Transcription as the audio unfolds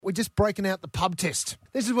We're just breaking out the pub test.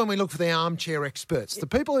 This is when we look for the armchair experts, the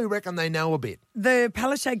people who reckon they know a bit. The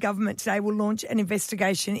Palaszczuk government today will launch an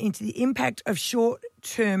investigation into the impact of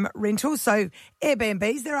short-term rentals. So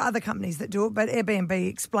Airbnbs, there are other companies that do it, but Airbnb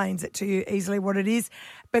explains it to you easily what it is,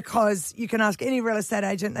 because you can ask any real estate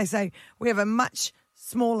agent, they say, we have a much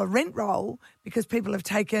smaller rent roll because people have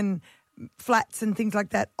taken flats and things like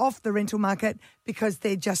that off the rental market because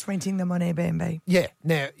they're just renting them on Airbnb. Yeah.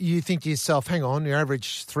 Now, you think to yourself, hang on, your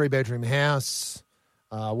average three-bedroom house,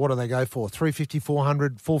 what do they go for? $350,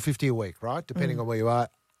 $400, $450 a week, right? Depending on where you are.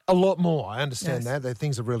 A lot more. I understand that.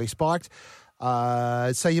 Things have really spiked.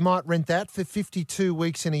 So you might rent that for 52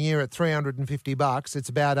 weeks in a year at $350. It's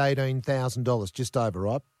about $18,000, just over,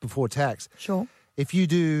 right, before tax. Sure. If you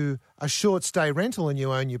do a short stay rental and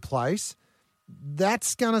you own your place,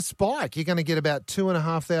 that's going to spike. You're going to get about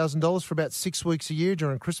 $2,500 for about 6 weeks a year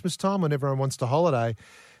during Christmas time when everyone wants to holiday.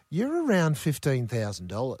 You're around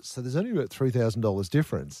 $15,000. So there's only about $3,000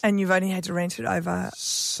 difference. And you've only had to rent it over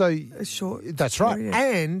a short That's right. period.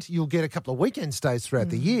 And you'll get a couple of weekend stays throughout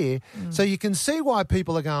the year. So you can see why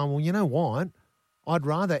people are going, well, you know what? I'd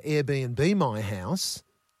rather Airbnb my house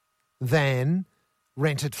than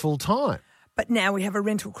rent it full time. But now we have a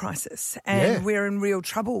rental crisis and we're in real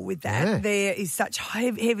trouble with that. Yeah. There is such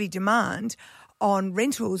heavy demand on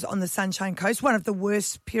rentals on the Sunshine Coast, one of the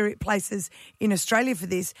worst places in Australia for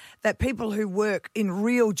this, that people who work in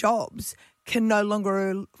real jobs can no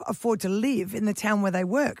longer afford to live in the town where they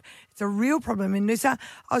work. It's a real problem in Noosa.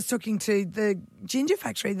 I was talking to the ginger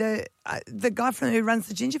factory. The guy who runs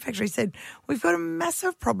the ginger factory said, we've got a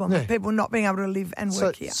massive problem with people not being able to live and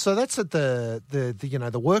work here. So that's at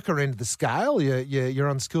the worker end of the scale. You're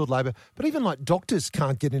unskilled labour. But even like doctors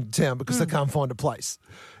can't get into town because they can't find a place.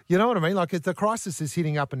 You know what I mean? Like the crisis is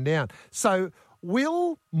hitting up and down. So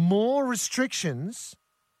will more restrictions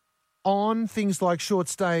on things like short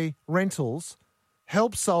stay rentals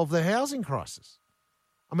help solve the housing crisis?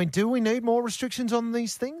 I mean, do we need more restrictions on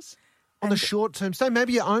these things? On the short term stay?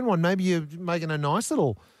 Maybe you own one. Maybe you're making a nice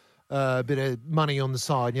little bit of money on the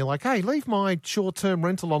side. And you're like, hey, leave my short term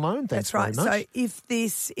rental alone. That's right. So if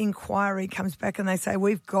this inquiry comes back and they say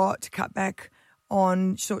we've got to cut back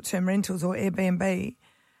on short term rentals or Airbnb,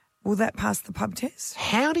 will that pass the pub test?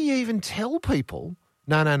 How do you even tell people,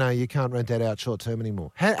 no, you can't rent that out short term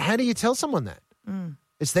anymore? How do you tell someone that?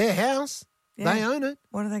 It's their house. Yeah. They own it.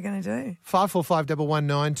 What are they going to do? 545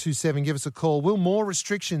 11927. Give us a call. Will more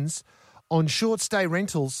restrictions on short stay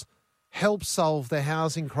rentals help solve the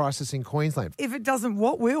housing crisis in Queensland? If it doesn't,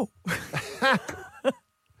 what will?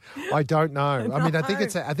 I don't know. I mean, I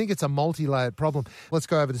think it's a multi-layered problem. Let's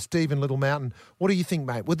go over to Steve in Little Mountain. What do you think,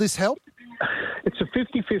 mate? Would this help? It's a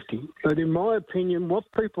 50-50, but in my opinion, what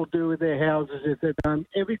people do with their houses is they've done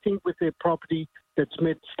everything with their property that's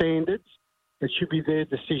met standards. It should be their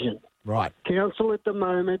decision. Right. Council at the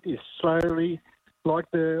moment is slowly, like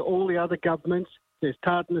all the other governments, they're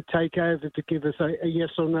starting to take over to give us a yes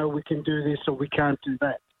or no, we can do this or we can't do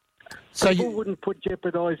that. So people wouldn't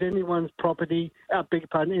jeopardise anyone's property,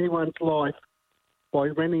 anyone's life by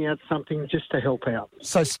renting out something just to help out.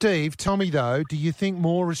 So, Steve, tell me, though, do you think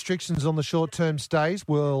more restrictions on the short-term stays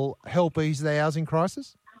will help ease the housing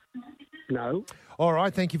crisis? No. All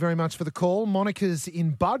right, thank you very much for the call. Monica's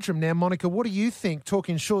in Budrum now. Monica, what do you think,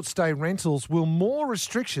 talking short-stay rentals, will more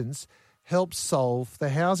restrictions help solve the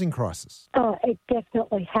housing crisis? Oh, it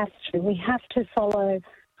definitely has to. We have to follow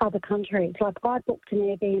other countries. Like I booked an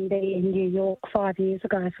Airbnb in New York 5 years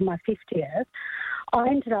ago for my 50th. I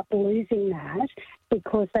ended up losing that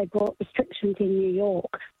because they brought restrictions in New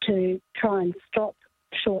York to try and stop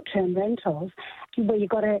short-term rentals where you've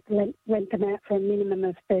got to rent them out for a minimum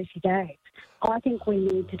of 30 days. I think we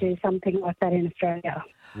need to do something like that in Australia.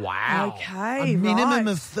 Wow. Okay, a minimum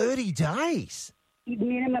of 30 days.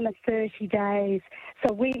 Minimum of 30 days.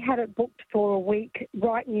 So we had it booked for a week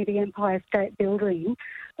right near the Empire State Building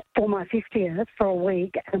for my 50th for a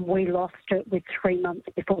week, and we lost it with 3 months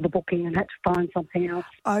before the booking and had to find something else.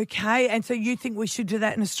 Okay, and so you think we should do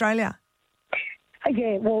that in Australia?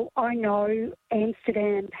 Yeah, well, I know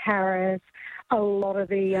Amsterdam, Paris, a lot of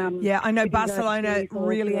the... I know Barcelona,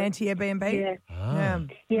 really anti-Airbnb.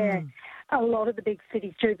 Yeah. A lot of the big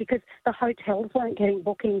cities do, because the hotels weren't getting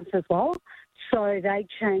bookings as well. So they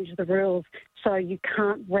changed the rules. So you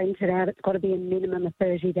can't rent it out. It's got to be a minimum of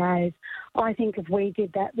 30 days. I think if we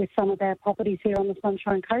did that with some of our properties here on the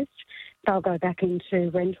Sunshine Coast, they'll go back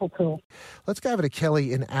into rental pool. Let's go over to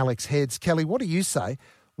Kelly in Alex Heads. Kelly, what do you say?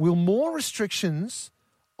 Will more restrictions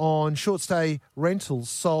on short-stay rentals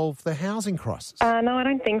solve the housing crisis? No, I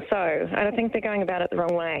don't think so. I don't think they're going about it the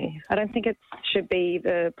wrong way. I don't think it should be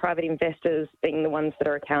the private investors being the ones that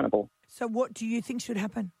are accountable. So what do you think should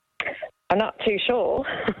happen? I'm not too sure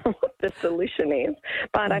what the solution is,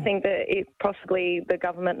 but I think that it's possibly the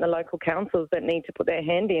government and the local councils that need to put their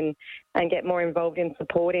hand in and get more involved in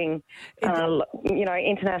supporting,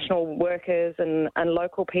 international workers and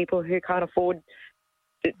local people who can't afford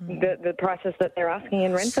the prices that they're asking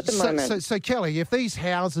in rent at the moment. So, Kelly, if these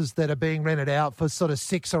houses that are being rented out for sort of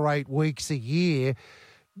 6 or 8 weeks a year,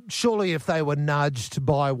 surely if they were nudged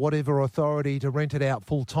by whatever authority to rent it out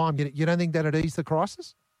full time, you don't think that would ease the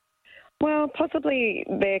crisis? Well, possibly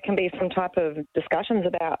there can be some type of discussions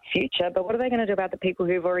about future, but what are they going to do about the people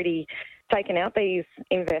who've already taken out these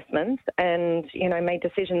investments and, made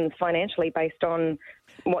decisions financially based on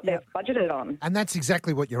what they've budgeted on? And that's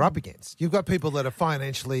exactly what you're up against. You've got people that have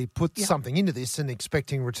financially put something into this and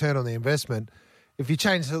expecting return on the investment. If you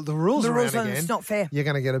change the rules around again, it's not fair. You're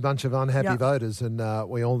going to get a bunch of unhappy voters, and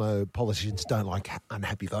we all know politicians don't like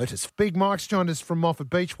unhappy voters. Big Mike's joined us from Moffat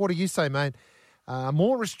Beach. What do you say, mate?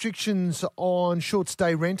 More restrictions on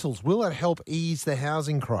short-stay rentals. Will it help ease the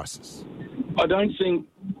housing crisis? I don't think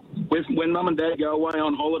when mum and dad go away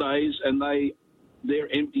on holidays and their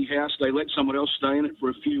empty house, they let someone else stay in it for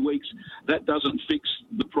a few weeks, that doesn't fix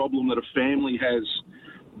the problem that a family has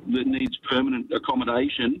that needs permanent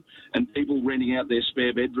accommodation, and people renting out their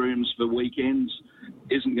spare bedrooms for weekends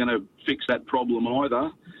isn't going to fix that problem either.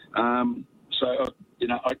 I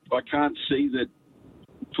can't see that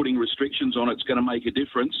putting restrictions on it's going to make a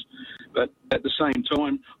difference. But at the same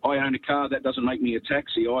time, I own a car. That doesn't make me a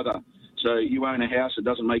taxi either. So you own a house, it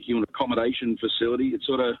doesn't make you an accommodation facility. It's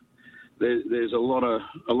sort of there's a lot of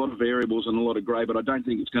variables and a lot of grey, but I don't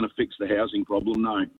think it's going to fix the housing problem, no.